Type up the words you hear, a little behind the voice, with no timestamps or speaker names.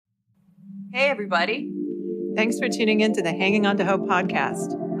Hey, everybody. Thanks for tuning in to the Hanging On to Hope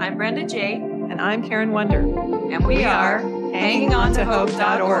podcast. I'm Brenda J. And I'm Karen Wonder. And we are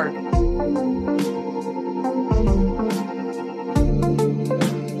hangingontohope.org.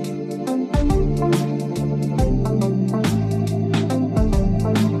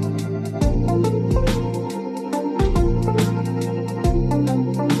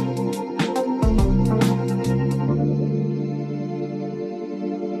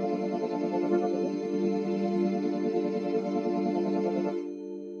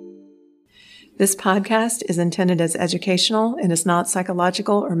 This podcast is intended as educational and is not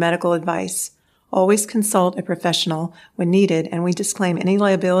psychological or medical advice. Always consult a professional when needed, and we disclaim any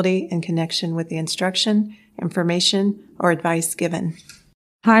liability in connection with the instruction, information, or advice given.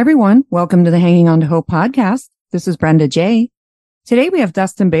 Hi, everyone. Welcome to the Hanging On to Hope podcast. This is Brenda J. Today, we have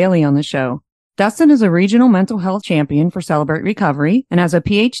Dustin Bailey on the show. Dustin is a regional mental health champion for Celebrate Recovery and has a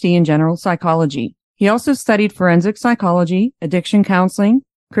PhD in general psychology. He also studied forensic psychology, addiction counseling,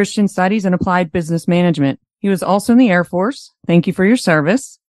 Christian studies, and applied business management. He was also in the Air Force. Thank you for your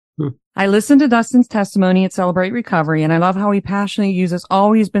service. I listened to Dustin's testimony at Celebrate Recovery, and I love how he passionately uses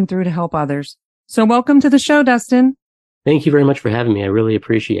all he's been through to help others. So welcome to the show, Dustin. Thank you very much for having me. I really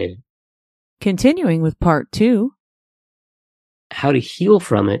appreciate it. Continuing with part 2. How to heal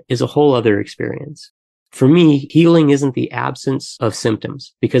from it is a whole other experience. For me, healing isn't the absence of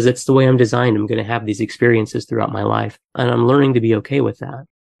symptoms because it's the way I'm designed. I'm going to have these experiences throughout my life, and I'm learning to be okay with that.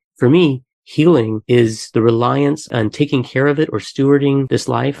 For me, healing is the reliance on taking care of it or stewarding this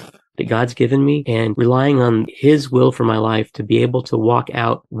life that God's given me and relying on His will for my life to be able to walk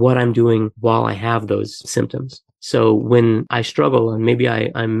out what I'm doing while I have those symptoms. So when I struggle and maybe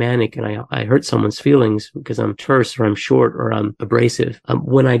I'm manic and I hurt someone's feelings because I'm terse or I'm short or I'm abrasive,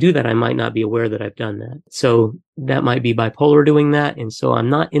 when I do that, I might not be aware that I've done that. So that might be bipolar doing that. And so I'm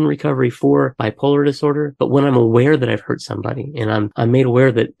not in recovery for bipolar disorder, but when I'm aware that I've hurt somebody and I'm made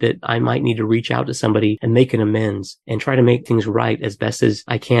aware that I might need to reach out to somebody and make an amends and try to make things right as best as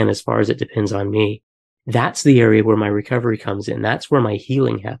I can as far as it depends on me. That's the area where my recovery comes in. That's where my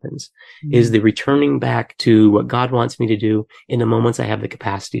healing happens, is the returning back to what God wants me to do in the moments I have the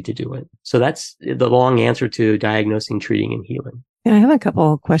capacity to do it. So that's the long answer to diagnosing, treating, and healing. And I have a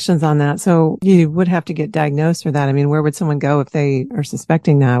couple of questions on that. So you would have to get diagnosed for that. I mean, where would someone go if they are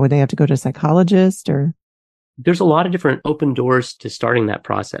suspecting that? Would they have to go to a psychologist or? There's a lot of different open doors to starting that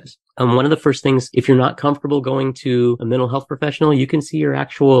process. One of the first things, if you're not comfortable going to a mental health professional, you can see your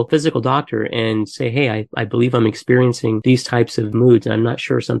actual physical doctor and say, hey, I believe I'm experiencing these types of moods and I'm not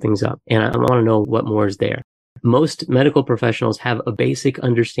sure something's up. And I want to know what more is there. Most medical professionals have a basic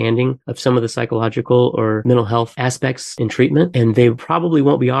understanding of some of the psychological or mental health aspects in treatment, and they probably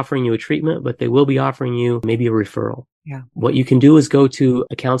won't be offering you a treatment, but they will be offering you maybe a referral. Yeah. What you can do is go to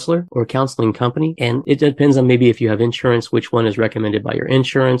a counselor or a counseling company, and it depends on maybe if you have insurance, which one is recommended by your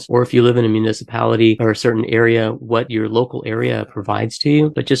insurance, or if you live in a municipality or a certain area, what your local area provides to you.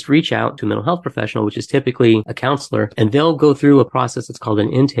 But just reach out to a mental health professional, which is typically a counselor, and they'll go through a process that's called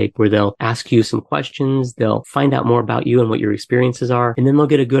an intake where they'll ask you some questions, they'll find out more about you and what your experiences are, and then they'll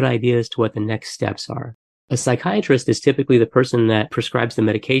get a good idea as to what the next steps are. A psychiatrist is typically the person that prescribes the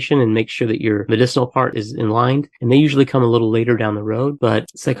medication and makes sure that your medicinal part is in line. And they usually come a little later down the road. But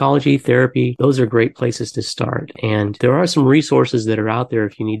psychology, therapy, those are great places to start. And there are some resources that are out there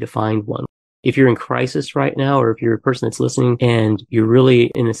if you need to find one. If you're in crisis right now, or if you're a person that's listening and you're really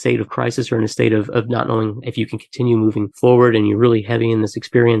in a state of crisis or in a state of not knowing if you can continue moving forward and you're really heavy in this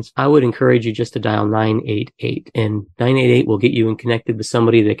experience, I would encourage you just to dial 988. And 988 will get you connected with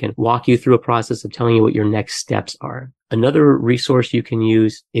somebody that can walk you through a process of telling you what your next steps are. Another resource you can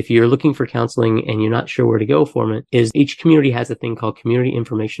use if you're looking for counseling and you're not sure where to go for it is each community has a thing called Community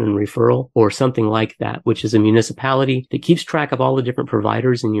Information and Referral or something like that, which is a municipality that keeps track of all the different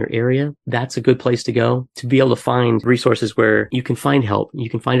providers in your area. That's a good place to go to be able to find resources where you can find help. You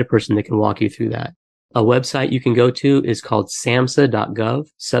can find a person that can walk you through that. A website you can go to is called SAMHSA.gov,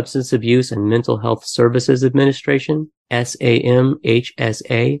 Substance Abuse and Mental Health Services Administration,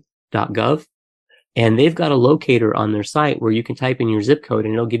 SAMHSA.gov. And they've got a locator on their site where you can type in your zip code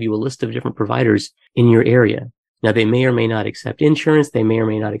and it'll give you a list of different providers in your area. Now, they may or may not accept insurance. They may or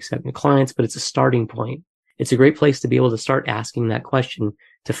may not accept new clients, but it's a starting point. It's a great place to be able to start asking that question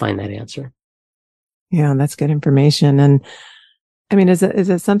to find that answer. Yeah, that's good information. And I mean, is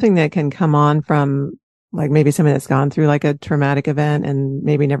it something that can come on from like maybe somebody that's gone through like a traumatic event and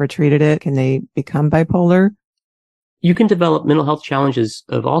maybe never treated it? Can they become bipolar? You can develop mental health challenges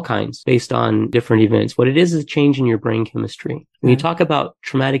of all kinds based on different events. What it is a change in your brain chemistry. When you talk about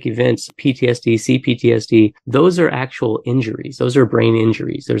traumatic events, PTSD, CPTSD, those are actual injuries. Those are brain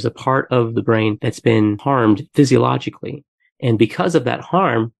injuries. There's a part of the brain that's been harmed physiologically. And because of that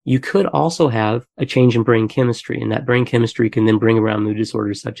harm, you could also have a change in brain chemistry, and that brain chemistry can then bring around mood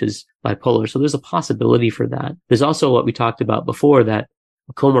disorders such as bipolar. So there's a possibility for that. There's also what we talked about before, that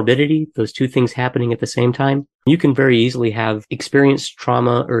comorbidity, those two things happening at the same time. You can very easily have experienced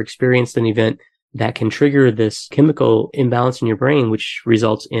trauma or experienced an event that can trigger this chemical imbalance in your brain, which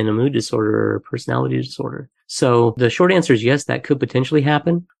results in a mood disorder or a personality disorder. So the short answer is yes, that could potentially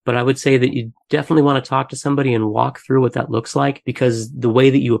happen, but I would say that you definitely want to talk to somebody and walk through what that looks like, because the way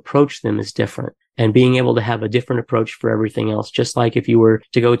that you approach them is different. And being able to have a different approach for everything else, just like if you were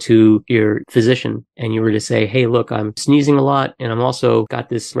to go to your physician and you were to say, hey, look, I'm sneezing a lot and I'm also got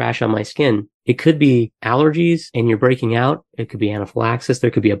this rash on my skin. It could be allergies and you're breaking out. It could be anaphylaxis. There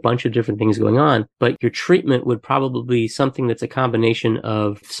could be a bunch of different things going on, but your treatment would probably be something that's a combination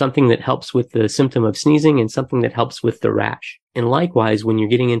of something that helps with the symptom of sneezing and something that helps with the rash. And likewise, when you're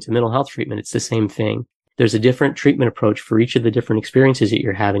getting into mental health treatment, it's the same thing. There's a different treatment approach for each of the different experiences that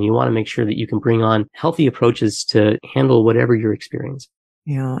you're having. You want to make sure that you can bring on healthy approaches to handle whatever you're experiencing.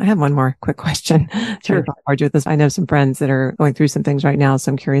 Yeah, I have one more quick question. Sure. Argue with this. I know some friends that are going through some things right now,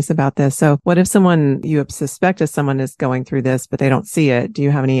 so I'm curious about this. So what if you suspect that someone is going through this, but they don't see it? Do you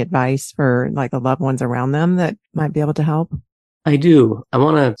have any advice for like the loved ones around them that might be able to help? I do. I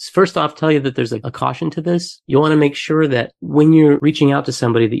want to first off tell you that there's a caution to this. You want to make sure that when you're reaching out to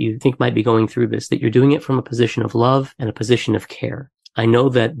somebody that you think might be going through this, that you're doing it from a position of love and a position of care. I know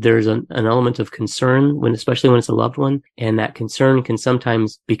that there's an element of concern especially when it's a loved one, and that concern can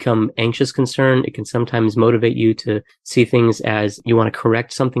sometimes become anxious concern. It can sometimes motivate you to see things as you want to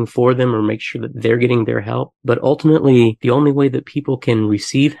correct something for them or make sure that they're getting their help. But ultimately, the only way that people can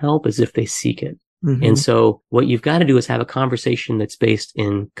receive help is if they seek it. Mm-hmm. And so what you've got to do is have a conversation that's based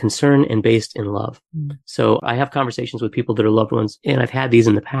in concern and based in love. Mm-hmm. So I have conversations with people that are loved ones, and I've had these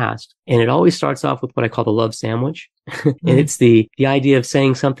in the past. And it always starts off with what I call the love sandwich. Mm-hmm. And it's the idea of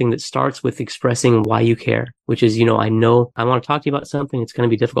saying something that starts with expressing why you care, which is, I know I want to talk to you about something. It's going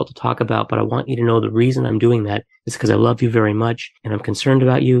to be difficult to talk about, but I want you to know the reason I'm doing that is because I love you very much and I'm concerned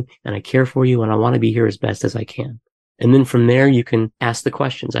about you and I care for you and I want to be here as best as I can. And then from there, you can ask the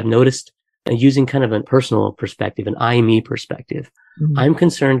questions. I've noticed, using kind of a personal perspective, an I-me perspective. Mm-hmm. I'm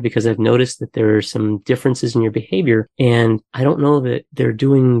concerned because I've noticed that there are some differences in your behavior, and I don't know that they're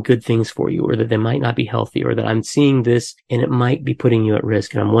doing good things for you, or that they might not be healthy, or that I'm seeing this and it might be putting you at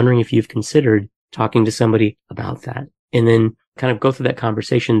risk. And I'm wondering if you've considered talking to somebody about that, and then kind of go through that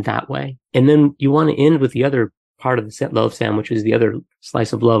conversation that way. And then you want to end with the other part of the love sandwich, is the other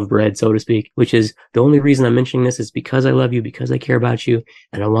slice of love bread, so to speak, which is the only reason I'm mentioning this is because I love you, because I care about you,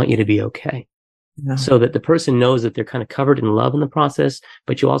 and I want you to be okay. Yeah. So that the person knows that they're kind of covered in love in the process,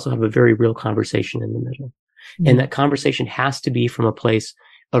 but you also have a very real conversation in the middle. Mm-hmm. And that conversation has to be from a place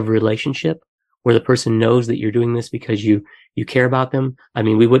of relationship where the person knows that you're doing this because you care about them. I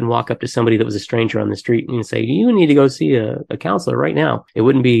mean, we wouldn't walk up to somebody that was a stranger on the street and say, you need to go see a counselor right now. It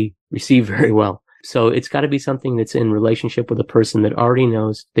wouldn't be received very well. So it's got to be something that's in relationship with a person that already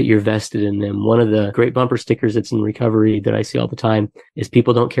knows that you're vested in them. One of the great bumper stickers that's in recovery that I see all the time is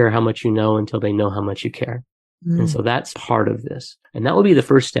people don't care how much you know until they know how much you care. Mm. And so that's part of this. And that will be the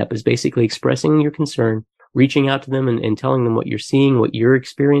first step, is basically expressing your concern, reaching out to them and telling them what you're seeing, what you're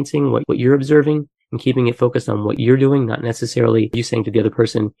experiencing, what you're observing, and keeping it focused on what you're doing, not necessarily you saying to the other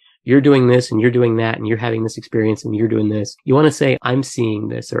person, you're doing this and you're doing that and you're having this experience and you're doing this. You want to say, I'm seeing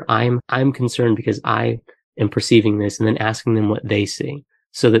this, or I'm concerned because I am perceiving this, and then asking them what they see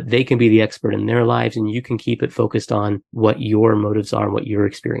so that they can be the expert in their lives and you can keep it focused on what your motives are, what your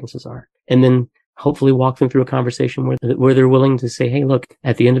experiences are. And then hopefully walk them through a conversation where they're willing to say, hey, look,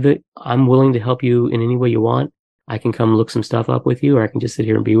 at the end of it, I'm willing to help you in any way you want. I can come look some stuff up with you, or I can just sit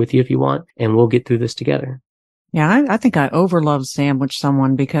here and be with you if you want, and we'll get through this together. Yeah, I think I overlove sandwich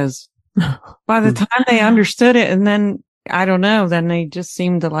someone, because by the time they understood it, and then, I don't know, then they just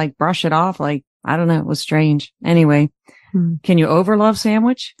seemed to like brush it off. Like, I don't know, it was strange. Anyway, can you overlove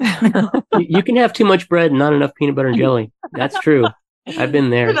sandwich? You can have too much bread and not enough peanut butter and jelly. That's true. I've been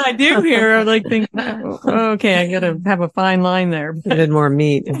there. What I do here, I like think, okay, I gotta have a fine line there. Needed more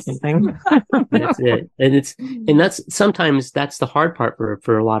meat or something. That's it. And that's sometimes that's the hard part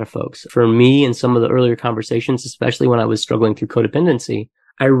for a lot of folks. For me, in some of the earlier conversations, especially when I was struggling through codependency,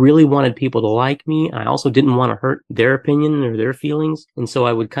 I really wanted people to like me. I also didn't want to hurt their opinion or their feelings. And so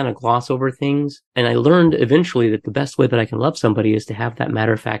I would kind of gloss over things. And I learned eventually that the best way that I can love somebody is to have that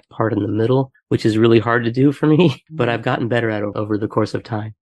matter of fact part in the middle, which is really hard to do for me, but I've gotten better at it over the course of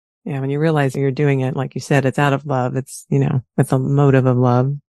time. Yeah. When you realize you're doing it, like you said, it's out of love. It's, it's a motive of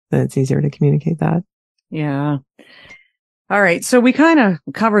love, then it's easier to communicate that. Yeah. All right. So we kind of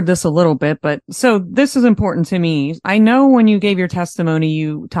covered this a little bit, but so this is important to me. I know when you gave your testimony,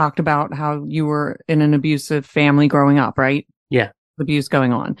 you talked about how you were in an abusive family growing up, right? Yeah. Abuse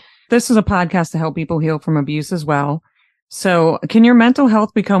going on. This is a podcast to help people heal from abuse as well. So can your mental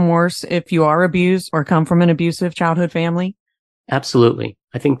health become worse if you are abused or come from an abusive childhood family? Absolutely.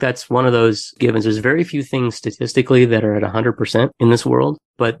 I think that's one of those givens. There's very few things statistically that are at 100% in this world,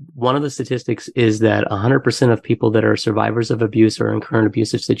 but one of the statistics is that 100% of people that are survivors of abuse or in current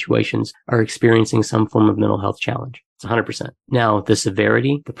abusive situations are experiencing some form of mental health challenge. It's 100%. Now, the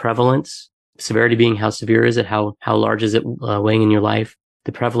severity, the prevalence, severity being how severe is it, how large is it weighing in your life,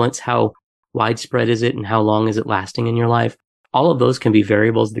 the prevalence, how widespread is it, and how long is it lasting in your life. All of those can be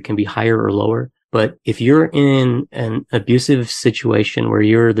variables that can be higher or lower. But if you're in an abusive situation where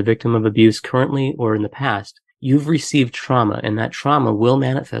you're the victim of abuse currently or in the past, you've received trauma, and that trauma will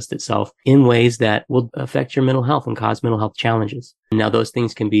manifest itself in ways that will affect your mental health and cause mental health challenges. Now, those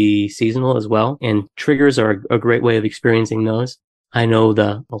things can be seasonal as well, and triggers are a great way of experiencing those. I know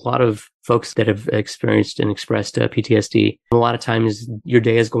a lot of folks that have experienced and expressed PTSD. A lot of times your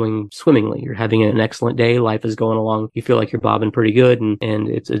day is going swimmingly. You're having an excellent day. Life is going along. You feel like you're bobbing pretty good and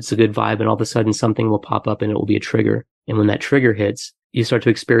it's a good vibe. And all of a sudden something will pop up and it will be a trigger. And when that trigger hits, you start to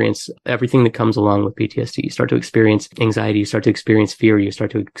experience everything that comes along with PTSD. You start to experience anxiety. You start to experience fear. You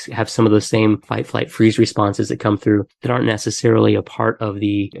start to have some of those same fight, flight, freeze responses that come through that aren't necessarily a part of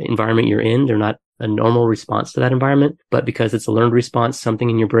the environment you're in. They're not a normal response to that environment, but because it's a learned response, something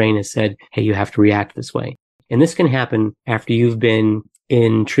in your brain has said, hey, you have to react this way. And this can happen after you've been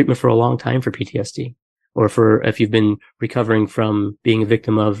in treatment for a long time for PTSD, or for if you've been recovering from being a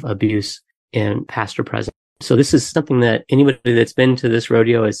victim of abuse in past or present. So this is something that anybody that's been to this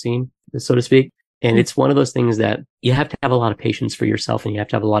rodeo has seen, so to speak. And it's one of those things that you have to have a lot of patience for yourself, and you have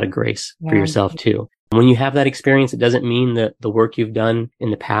to have a lot of grace for yourself too. When you have that experience, it doesn't mean that the work you've done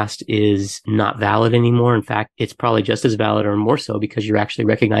in the past is not valid anymore. In fact, it's probably just as valid or more so because you're actually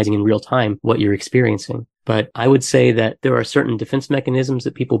recognizing in real time what you're experiencing. But I would say that there are certain defense mechanisms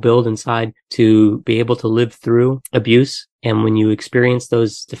that people build inside to be able to live through abuse. And when you experience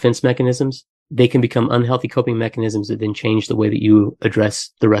those defense mechanisms, they can become unhealthy coping mechanisms that then change the way that you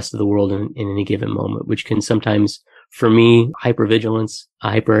address the rest of the world in any given moment, which can sometimes, for me, hypervigilance,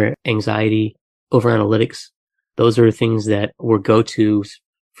 hyper anxiety, overanalytics. Those are things that were go-tos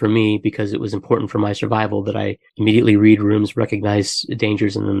for me because it was important for my survival that I immediately read rooms, recognize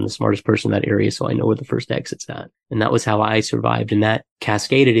dangers, and I'm the smartest person in that area, so I know where the first exit's at. And that was how I survived, and that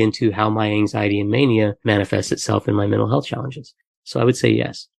cascaded into how my anxiety and mania manifests itself in my mental health challenges. So I would say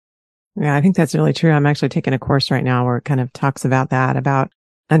yes. Yeah, I think that's really true. I'm actually taking a course right now where it kind of talks about that, about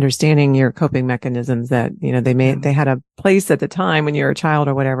understanding your coping mechanisms that, they had a place at the time when you were a child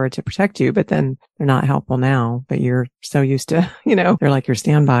or whatever to protect you, but then they're not helpful now, but you're so used to, they're like your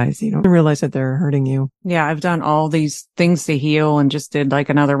standbys. You don't realize that they're hurting you. Yeah. I've done all these things to heal and just did like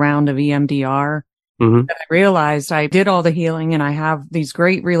another round of EMDR. Mm-hmm. I realized I did all the healing and I have these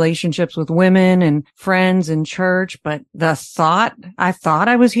great relationships with women and friends in church, but I thought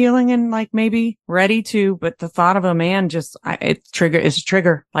I was healing and like maybe ready to, but the thought of a man it's a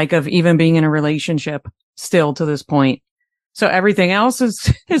trigger like of even being in a relationship still to this point. So everything else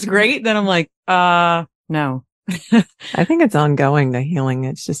is great. Then I'm like, no. I think it's ongoing, the healing.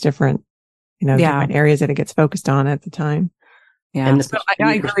 It's just different, different areas that it gets focused on at the time. Yeah. And so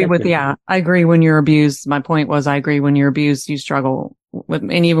I agree I agree when you're abused. My point was, I agree when you're abused, you struggle with,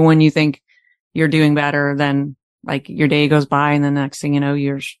 and even when you think you're doing better, then like your day goes by and the next thing you know,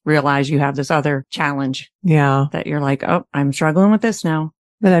 you realize you have this other challenge. Yeah. That you're like, oh, I'm struggling with this now.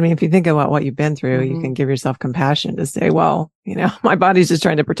 But I mean, if you think about what you've been through, you can give yourself compassion to say, well, my body's just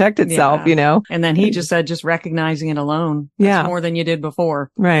trying to protect itself, And then he just said, just recognizing it alone. That's more than you did before.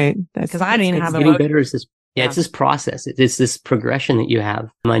 Right. Because I didn't have getting better is this. Yeah, it's this process. It's this progression that you have.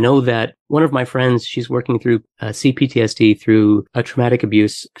 And I know that one of my friends, she's working through CPTSD through a traumatic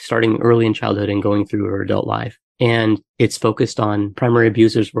abuse starting early in childhood and going through her adult life. And it's focused on primary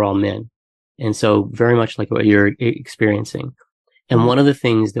abusers were all men. And so very much like what you're experiencing. And one of the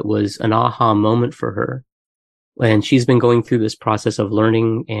things that was an aha moment for her, and she's been going through this process of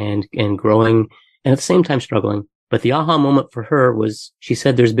learning and growing and at the same time struggling. But the aha moment for her was, she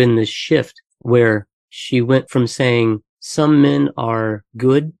said there's been this shift where she went from saying, some men are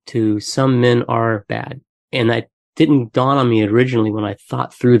good to some men are bad. And that didn't dawn on me originally when I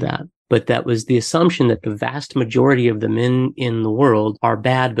thought through that. But that was the assumption that the vast majority of the men in the world are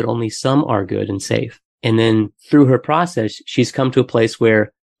bad, but only some are good and safe. And then through her process, she's come to a place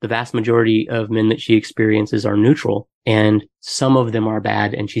where the vast majority of men that she experiences are neutral, and some of them are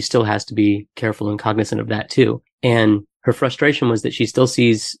bad, and she still has to be careful and cognizant of that too. And her frustration was that she still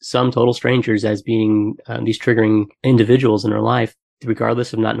sees some total strangers as being these triggering individuals in her life,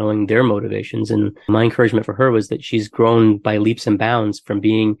 regardless of not knowing their motivations. And my encouragement for her was that she's grown by leaps and bounds from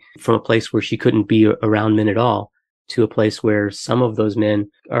being from a place where she couldn't be around men at all to a place where some of those men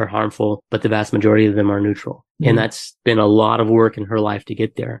are harmful, but the vast majority of them are neutral. Mm-hmm. And that's been a lot of work in her life to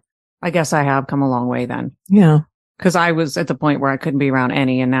get there. I guess I have come a long way then. Yeah. Because I was at the point where I couldn't be around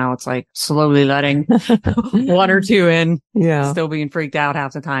any, and now it's like slowly letting one or two in. Yeah. Still being freaked out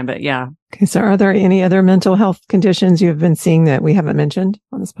half the time, but yeah. Okay. So are there any other mental health conditions you've been seeing that we haven't mentioned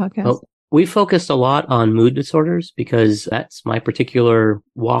on this podcast? Well, we focused a lot on mood disorders because that's my particular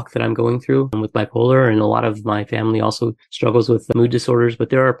walk that I'm going through with bipolar. And a lot of my family also struggles with mood disorders,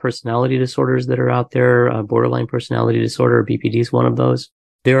 but there are personality disorders that are out there. Borderline personality disorder, BPD is one of those.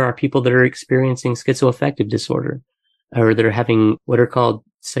 There are people that are experiencing schizoaffective disorder, or that are having what are called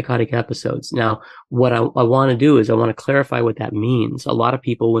psychotic episodes. Now, what I want to do is I want to clarify what that means. A lot of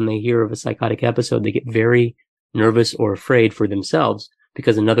people, when they hear of a psychotic episode, they get very nervous or afraid for themselves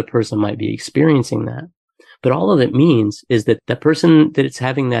because another person might be experiencing that. But all of it means is that the person that is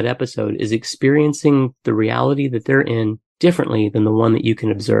having that episode is experiencing the reality that they're in differently than the one that you can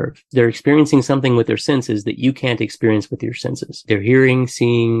observe. They're experiencing something with their senses that you can't experience with your senses. They're hearing,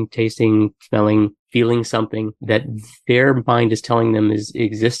 seeing, tasting, smelling, feeling something that their mind is telling them is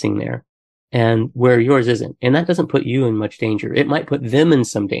existing there, and where yours isn't. And that doesn't put you in much danger. It might put them in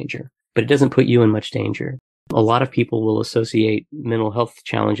some danger, but it doesn't put you in much danger. A lot of people will associate mental health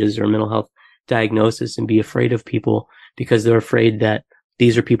challenges or mental health diagnosis and be afraid of people because they're afraid that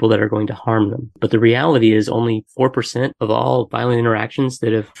these are people that are going to harm them. But the reality is only 4% of all violent interactions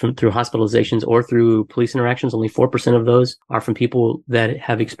that have through hospitalizations or through police interactions, only 4% of those are from people that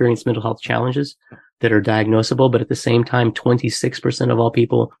have experienced mental health challenges that are diagnosable. But at the same time, 26% of all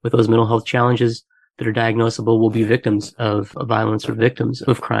people with those mental health challenges that are diagnosable will be victims of violence or victims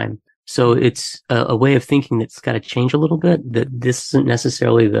of crime. So it's a way of thinking that's got to change a little bit, that this isn't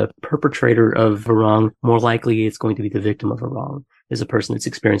necessarily the perpetrator of a wrong. More likely, it's going to be the victim of a wrong is a person that's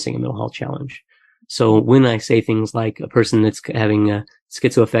experiencing a mental health challenge. So when I say things like a person that's having a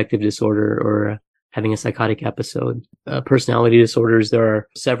schizoaffective disorder or having a psychotic episode, personality disorders, there are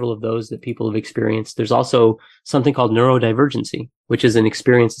several of those that people have experienced. There's also something called neurodivergency, which is an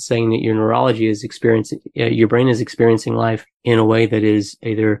experience of saying that your neurology is experiencing, your brain is experiencing life in a way that is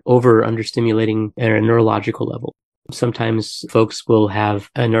either over or understimulating at a neurological level. Sometimes folks will have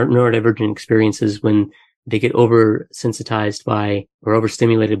neurodivergent experiences when they get oversensitized by or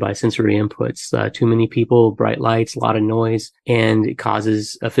overstimulated by sensory inputs. Too many people, bright lights, a lot of noise, and it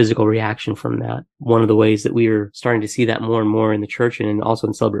causes a physical reaction from that. One of the ways that we are starting to see that more and more in the church and also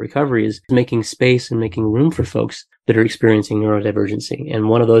in Celebrate Recovery is making space and making room for folks that are experiencing neurodivergency. And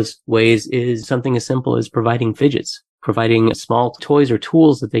one of those ways is something as simple as providing fidgets, providing small toys or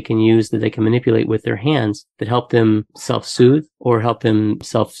tools that they can use that they can manipulate with their hands that help them self-soothe or help them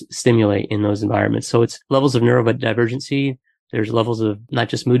self-stimulate in those environments. So it's levels of neurodivergency. There's levels of not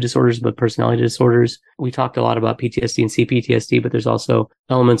just mood disorders, but personality disorders. We talked a lot about PTSD and CPTSD, but there's also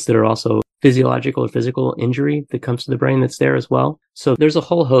elements that are also physiological or physical injury that comes to the brain that's there as well. So there's a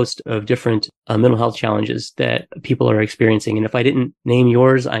whole host of different mental health challenges that people are experiencing. And if I didn't name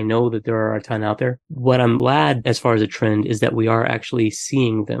yours, I know that there are a ton out there. What I'm glad as far as a trend is that we are actually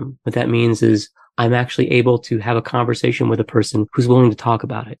seeing them. What that means is I'm actually able to have a conversation with a person who's willing to talk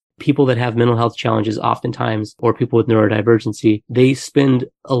about it. People that have mental health challenges oftentimes, or people with neurodivergency, they spend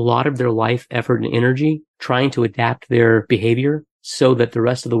a lot of their life, effort, and energy trying to adapt their behavior so that the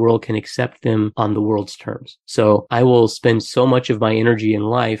rest of the world can accept them on the world's terms. So I will spend so much of my energy in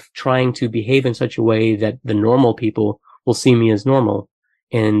life trying to behave in such a way that the normal people will see me as normal.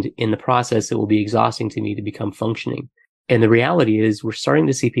 And in the process, it will be exhausting to me to become functioning. And the reality is we're starting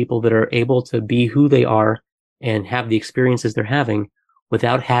to see people that are able to be who they are and have the experiences they're having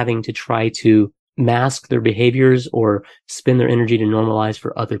without having to try to mask their behaviors or spend their energy to normalize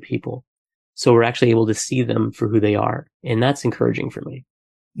for other people. So we're actually able to see them for who they are. And that's encouraging for me.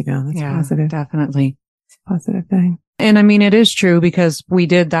 Yeah, that's positive. Definitely. It's a positive thing. And I mean, it is true because we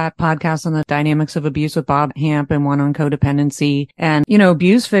did that podcast on the dynamics of abuse with Bob Hamp and one on codependency. And, you know,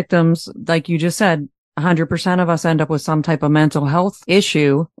 abuse victims, like you just said, 100% of us end up with some type of mental health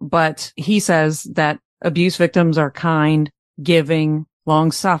issue. But he says that abuse victims are kind, giving,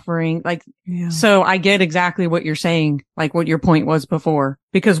 long-suffering. Like, so I get exactly what you're saying, like what your point was before,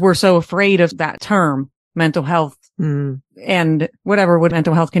 because we're so afraid of that term, mental health and whatever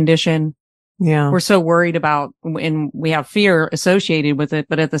mental health condition. Yeah. We're so worried about, and we have fear associated with it.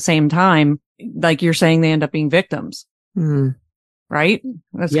 But at the same time, like you're saying, they end up being victims. Right?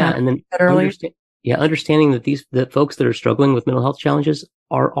 That's and then understanding that that folks that are struggling with mental health challenges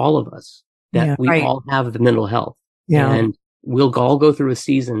are all of us, that we all have the mental health. Yeah. And we'll all go through a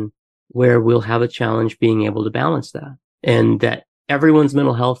season where we'll have a challenge being able to balance that. And that everyone's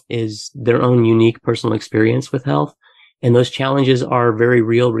mental health is their own unique personal experience with health. And those challenges are very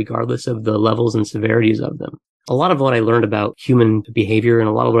real, regardless of the levels and severities of them. A lot of what I learned about human behavior and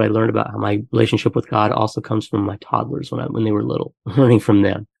a lot of what I learned about how my relationship with God also comes from my toddlers when they were little, learning from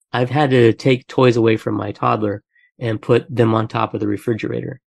them. I've had to take toys away from my toddler and put them on top of the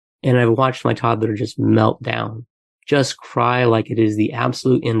refrigerator. And I've watched my toddler just melt down, just cry like it is the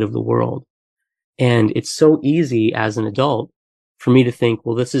absolute end of the world. And it's so easy as an adult for me to think,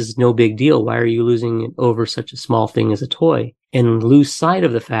 well, this is no big deal. Why are you losing it over such a small thing as a toy? And lose sight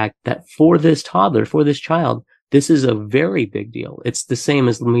of the fact that for this toddler, for this child, this is a very big deal. It's the same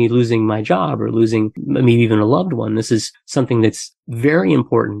as me losing my job or losing maybe even a loved one. This is something that's very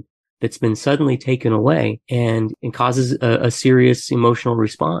important that's been suddenly taken away and it causes a serious emotional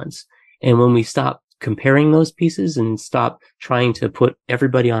response. And when we stop comparing those pieces and stop trying to put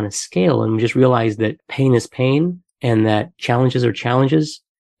everybody on a scale and just realize that pain is pain and that challenges are challenges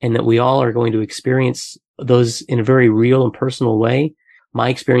and that we all are going to experience those in a very real and personal way. My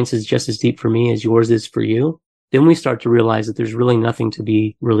experience is just as deep for me as yours is for you. Then we start to realize that there's really nothing to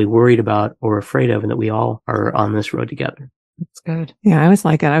be really worried about or afraid of and that we all are on this road together. That's good. Yeah, I was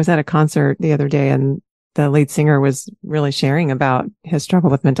like it. I was at a concert the other day and the lead singer was really sharing about his struggle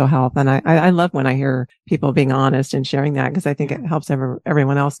with mental health. And I love when I hear people being honest and sharing that because I think it helps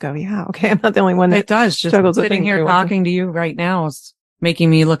everyone else go, yeah, okay, I'm not the only one that just struggles with sitting here talking to you right now is making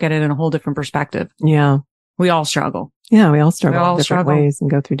me look at it in a whole different perspective. Yeah. We all struggle. Yeah, we all struggle in different ways and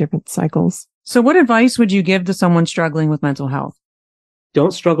go through different cycles. So what advice would you give to someone struggling with mental health?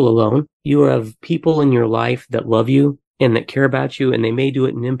 Don't struggle alone. You have people in your life that love you and that care about you, and they may do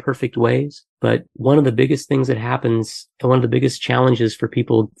it in imperfect ways. But one of the biggest things that happens, and one of the biggest challenges for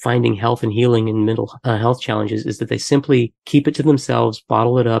people finding health and healing in mental health challenges is that they simply keep it to themselves,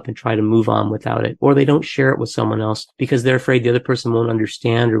 bottle it up, and try to move on without it. Or they don't share it with someone else because they're afraid the other person won't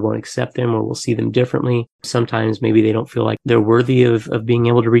understand or won't accept them or will see them differently. Sometimes maybe they don't feel like they're worthy of being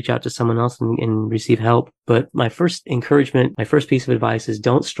able to reach out to someone else and receive help. But my first encouragement, my first piece of advice is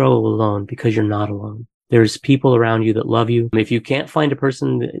don't struggle alone because you're not alone. There's people around you that love you. If you can't find a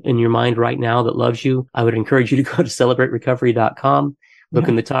person in your mind right now that loves you, I would encourage you to go to celebraterecovery.com, look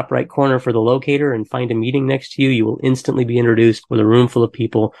in the top right corner for the locator and find a meeting next to you. You will instantly be introduced with a room full of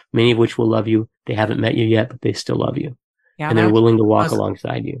people, many of which will love you. They haven't met you yet, but they still love you. Yeah, and they're willing to walk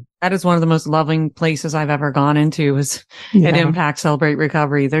alongside you. That is one of the most loving places I've ever gone into is at Impact Celebrate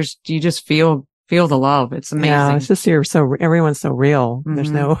Recovery. You just feel the love. It's amazing. Yeah, it's just everyone's so real. Mm-hmm.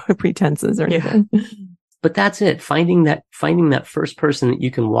 There's no pretenses or anything. But that's it. Finding that first person that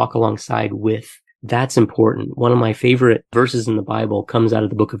you can walk alongside with, that's important. One of my favorite verses in the Bible comes out of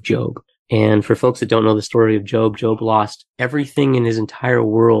the book of Job. And for folks that don't know the story of Job, Job lost everything in his entire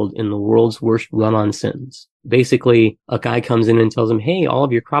world in the world's worst run-on sentence. Basically, a guy comes in and tells him, hey, all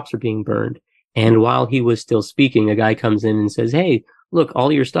of your crops are being burned. And while he was still speaking, a guy comes in and says, hey, look,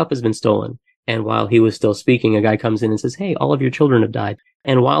 all your stuff has been stolen. And while he was still speaking, a guy comes in and says, hey, all of your children have died.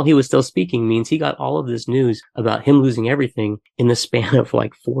 And while he was still speaking means he got all of this news about him losing everything in the span of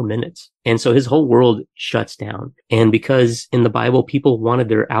like 4 minutes. And so his whole world shuts down. And because in the Bible, people wanted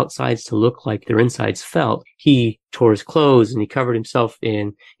their outsides to look like their insides felt, he tore his clothes and he covered himself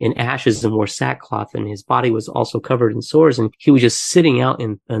in ashes and wore sackcloth, and his body was also covered in sores. And he was just sitting out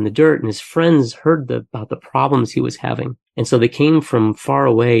in the dirt, and his friends heard about the problems he was having. And so they came from far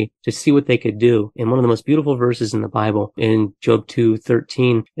away to see what they could do. And one of the most beautiful verses in the Bible in Job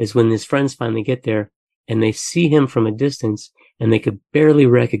 2:13 is when his friends finally get there and they see him from a distance and they could barely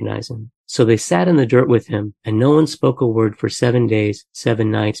recognize him. So they sat in the dirt with him, and no one spoke a word for 7 days,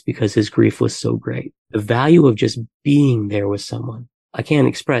 7 nights, because his grief was so great. The value of just being there with someone. I can't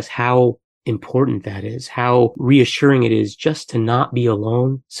express how important that is, how reassuring it is just to not be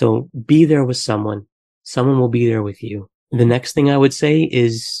alone. So be there with someone. Someone will be there with you. The next thing I would say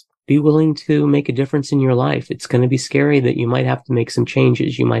is be willing to make a difference in your life. It's going to be scary that you might have to make some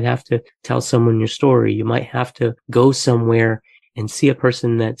changes. You might have to tell someone your story. You might have to go somewhere and see a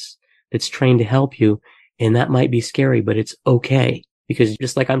person that's trained to help you. And that might be scary, but it's okay. because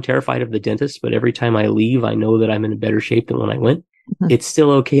just like I'm terrified of the dentist, but every time I leave, I know that I'm in a better shape than when I went. It's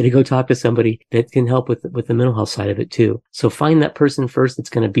still okay to go talk to somebody that can help with the mental health side of it too. So find that person first that's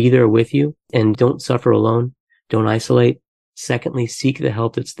going to be there with you, and don't suffer alone. Don't isolate. Secondly, seek the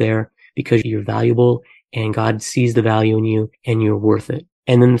help that's there because you're valuable and God sees the value in you and you're worth it.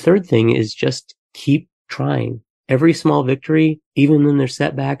 And then the third thing is just keep trying. Every small victory, even when there's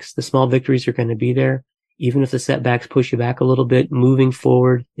setbacks, the small victories are going to be there. Even if the setbacks push you back a little bit, moving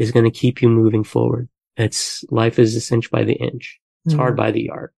forward is going to keep you moving forward. Life is a cinch by the inch. It's hard by the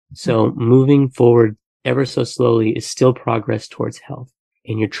yard. So moving forward ever so slowly is still progress towards health,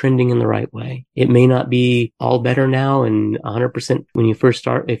 and you're trending in the right way. It may not be all better now and 100% when you first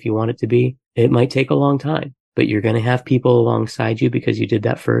start if you want it to be. It might take a long time, but you're going to have people alongside you because you did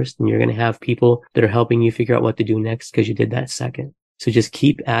that first, and you're going to have people that are helping you figure out what to do next because you did that second. So just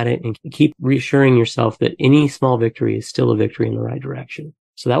keep at it and keep reassuring yourself that any small victory is still a victory in the right direction.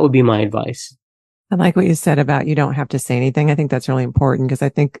 So that would be my advice. I like what you said about you don't have to say anything. I think that's really important because I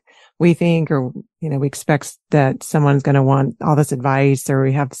think we expect that someone's going to want all this advice, or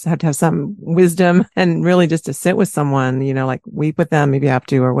we have to have some wisdom, and really just to sit with someone, like weep with them if you have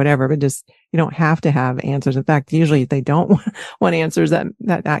to or whatever, but just, you don't have to have answers. In fact, usually they don't want answers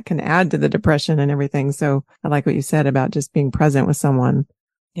that can add to the depression and everything. So I like what you said about just being present with someone,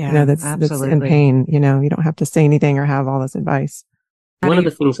 that's in pain. You don't have to say anything or have all this advice. One of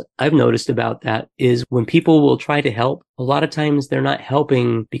the things I've noticed about that is when people will try to help, a lot of times they're not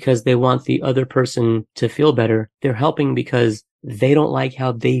helping because they want the other person to feel better. They're helping because they don't like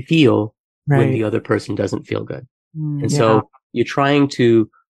how they feel when the other person doesn't feel good. And so you're trying to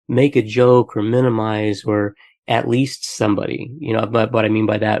make a joke or minimize or at least somebody, what I mean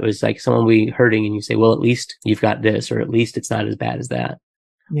by that was like someone will be hurting and you say, well, at least you've got this, or at least it's not as bad as that.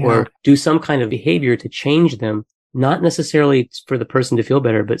 Or do some kind of behavior to change them. Not necessarily for the person to feel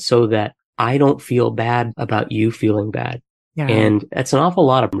better, but so that I don't feel bad about you feeling bad. Yeah. And that's an awful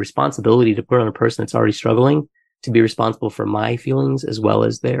lot of responsibility to put on a person that's already struggling to be responsible for my feelings as well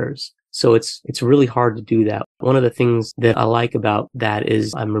as theirs. So it's really hard to do that. One of the things that I like about that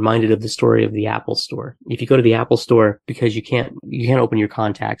is I'm reminded of the story of the Apple store. If you go to the Apple store, because you can't open your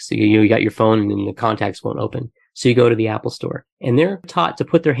contacts. So you got your phone and then the contacts won't open. So you go to the Apple store and they're taught to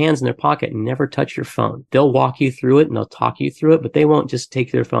put their hands in their pocket and never touch your phone. They'll walk you through it and they'll talk you through it, but they won't just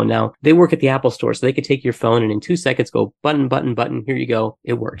take their phone. Now, they work at the Apple store, so they could take your phone and in 2 seconds go button, button, button. Here you go.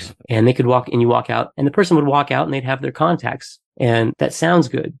 It works. And they could you walk out and the person would walk out and they'd have their contacts. And that sounds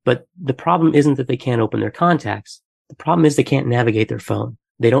good. But the problem isn't that they can't open their contacts. The problem is they can't navigate their phone.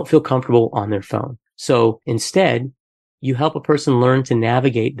 They don't feel comfortable on their phone. So instead, you help a person learn to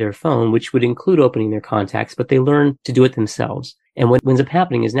navigate their phone, which would include opening their contacts, but they learn to do it themselves. And what ends up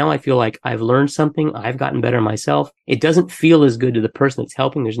happening is now I feel like I've learned something. I've gotten better myself. It doesn't feel as good to the person that's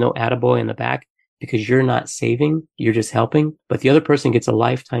helping. There's no attaboy in the back because you're not saving. You're just helping. But the other person gets a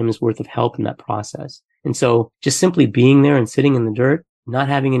lifetime's worth of help in that process. And so just simply being there and sitting in the dirt, not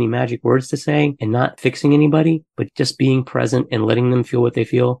having any magic words to say and not fixing anybody, but just being present and letting them feel what they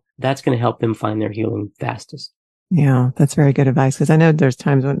feel, that's going to help them find their healing fastest. Yeah, that's very good advice. Because I know there's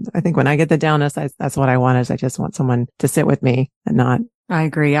times when I get the downness, that's what I want is I just want someone to sit with me and not. I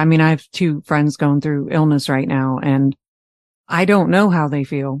agree. I mean, I have 2 friends going through illness right now and I don't know how they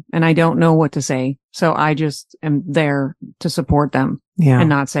feel and I don't know what to say. So I just am there to support them and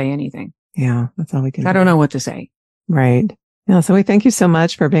not say anything. Yeah, that's all we can do. I don't know what to say. Right. Yeah, so we thank you so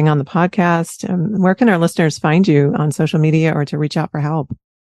much for being on the podcast. Where can our listeners find you on social media or to reach out for help?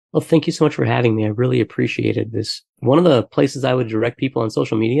 Well, thank you so much for having me. I really appreciated this. One of the places I would direct people on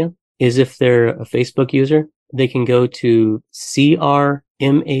social media is if they're a Facebook user, they can go to CRMHMI,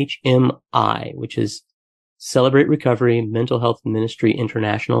 which is Celebrate Recovery Mental Health Ministry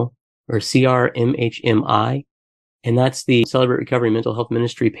International, or CRMHMI. And that's the Celebrate Recovery Mental Health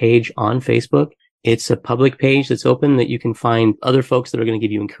Ministry page on Facebook. It's a public page that's open that you can find other folks that are going to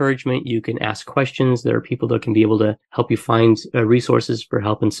give you encouragement. You can ask questions. There are people that can be able to help you find resources for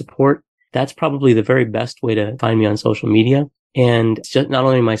help and support. That's probably the very best way to find me on social media. And it's just not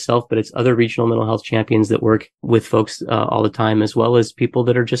only myself, but it's other regional mental health champions that work with folks all the time, as well as people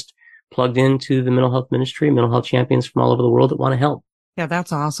that are just plugged into the mental health ministry, mental health champions from all over the world that want to help. Yeah,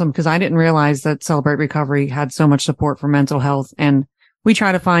 that's awesome. Because I didn't realize that Celebrate Recovery had so much support for mental health. And we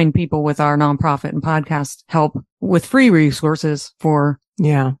try to find people with our nonprofit and podcast help with free resources for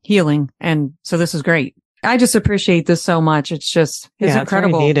healing. And so this is great. I just appreciate this so much. It's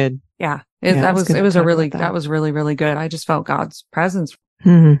incredible. It's needed. Yeah. That was really, really good. I just felt God's presence.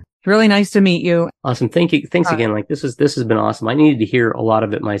 Mm-hmm. Really nice to meet you. Awesome. Thank you. Thanks again. Like this has been awesome. I needed to hear a lot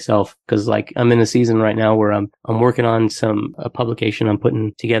of it myself because like I'm in a season right now where I'm working on a publication I'm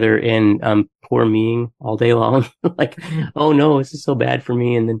putting together and I'm poor meing all day long. Like, oh no, this is so bad for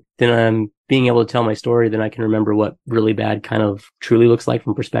me. And then I'm being able to tell my story. Then I can remember what really bad kind of truly looks like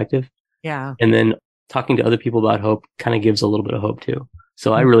from perspective. Yeah. And then talking to other people about hope kind of gives a little bit of hope too.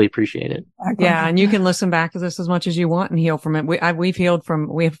 So I really appreciate it. Yeah. And you can listen back to this as much as you want and heal from it. We've healed from,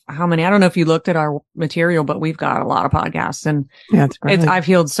 we have how many? I don't know if you looked at our material, but we've got a lot of podcasts and I've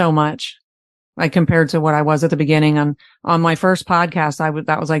healed so much. Like compared to what I was at the beginning on my first podcast,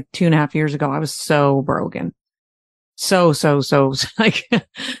 that was like 2.5 years ago. I was so broken. So like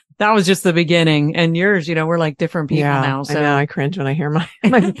that was just the beginning. And yours, we're like different people now. So I know. I cringe when I hear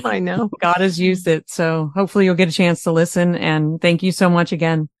mine now. God has used it. So hopefully you'll get a chance to listen. And thank you so much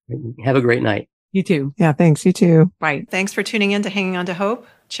again. Have a great night. You too. Yeah. Thanks. You too. Bye. Thanks for tuning in to Hanging On to Hope.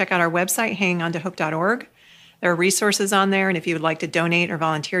 Check out our website, hangingontohope.org. There are resources on there. And if you would like to donate or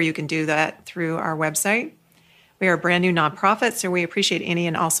volunteer, you can do that through our website. We are a brand new nonprofit, so we appreciate any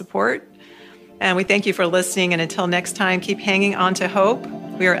and all support. And we thank you for listening. And until next time, keep hanging on to hope.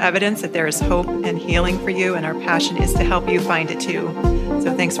 We are evidence that there is hope and healing for you, and our passion is to help you find it too.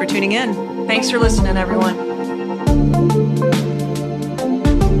 So thanks for tuning in. Thanks for listening, everyone.